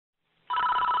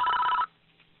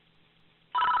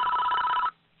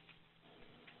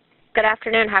Good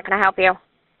afternoon. How can I help you?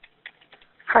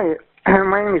 Hi,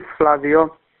 my name is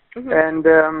Flavio, and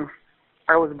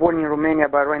I was born in Romania,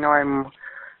 but right now I'm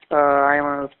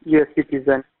a U.S.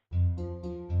 citizen.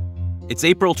 It's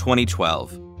April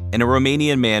 2012, and a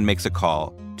Romanian man makes a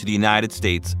call to the United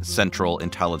States Central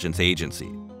Intelligence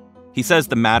Agency. He says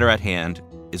the matter at hand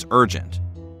is urgent,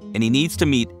 and he needs to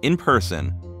meet in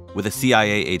person with a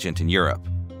CIA agent in Europe,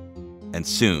 and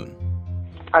soon.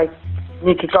 I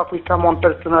need to talk with someone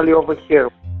personally over here.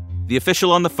 The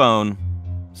official on the phone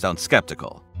sounds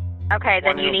skeptical. Okay,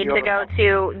 then you need to go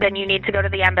to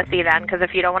the embassy then, because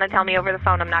if you don't want to tell me over the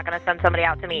phone, I'm not going to send somebody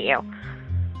out to meet you.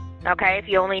 Okay, if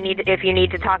you need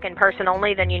to talk in person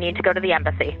only, then you need to go to the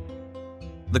embassy.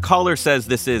 The caller says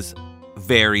this is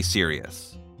very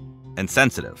serious and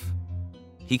sensitive.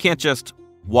 He can't just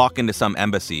walk into some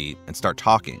embassy and start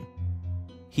talking.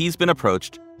 He's been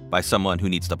approached by someone who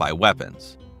needs to buy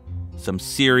weapons. Some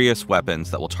serious weapons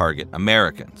that will target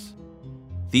Americans.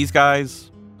 These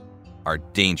guys are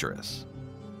dangerous.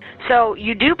 So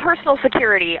you do personal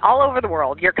security all over the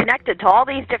world. You're connected to all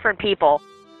these different people,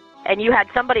 and you had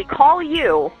somebody call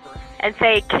you and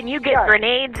say, can you get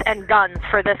grenades and guns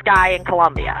for this guy in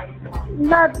Colombia?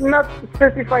 Not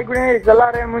specified grenades, a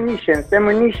lot of ammunition,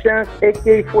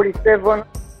 AK-47.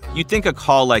 You'd think a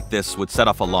call like this would set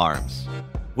off alarms.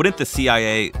 Wouldn't the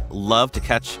CIA love to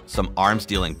catch some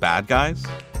arms-dealing bad guys?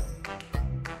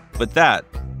 But that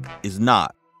is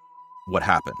not what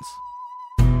happens.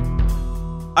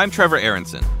 I'm Trevor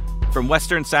Aronson. From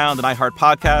Western Sound and iHeart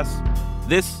Podcasts,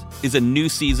 this is a new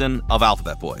season of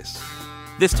Alphabet Boys.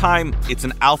 This time, it's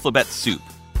an alphabet soup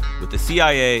with the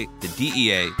CIA, the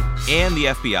DEA, and the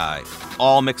FBI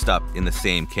all mixed up in the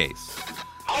same case.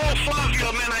 Oh, fuck you,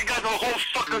 man. I got the whole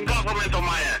fucking government on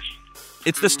my ass.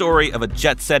 It's the story of a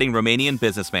jet-setting Romanian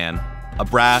businessman, a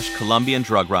brash Colombian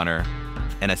drug runner,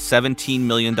 and a $17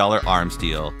 million arms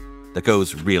deal that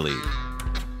goes really,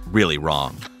 really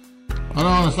wrong. I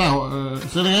don't understand.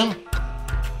 Say it again?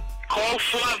 Call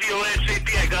Flavio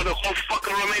ASAP. I got the whole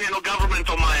fucking Romanian government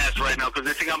on my ass right now because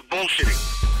they think I'm bullshitting.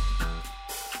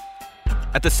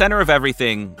 At the center of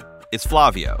everything is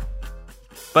Flavio.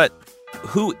 But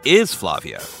who is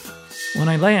Flavio? When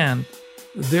I land,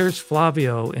 there's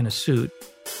Flavio in a suit.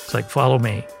 It's like, follow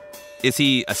me. Is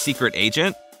he a secret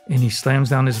agent? And he slams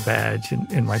down his badge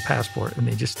and my passport, and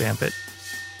they just stamp it.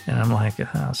 And I'm like,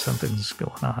 something's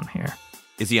going on here.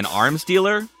 Is he an arms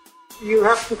dealer? You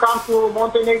have to come to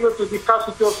Montenegro to discuss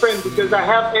with your friend because I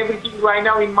have everything right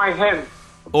now in my hand.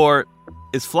 Or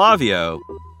is Flavio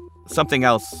something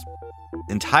else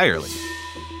entirely?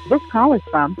 This call is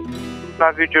from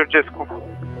Flavio Georgescu,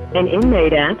 an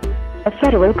inmate at a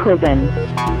federal prison.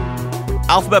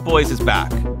 Alphabet Boys is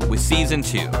back with Season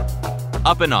 2,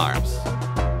 Up in Arms.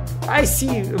 I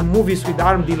see movies with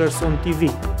arm dealers on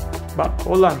TV, but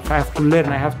hold on, I have to learn,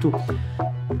 I have to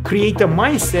create a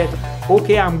mindset.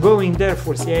 Okay, I'm going there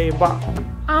for CIA, but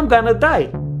I'm gonna die.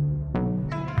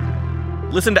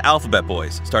 Listen to Alphabet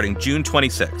Boys starting June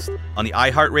 26th on the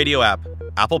iHeartRadio app,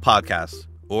 Apple Podcasts,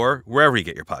 or wherever you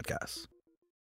get your podcasts.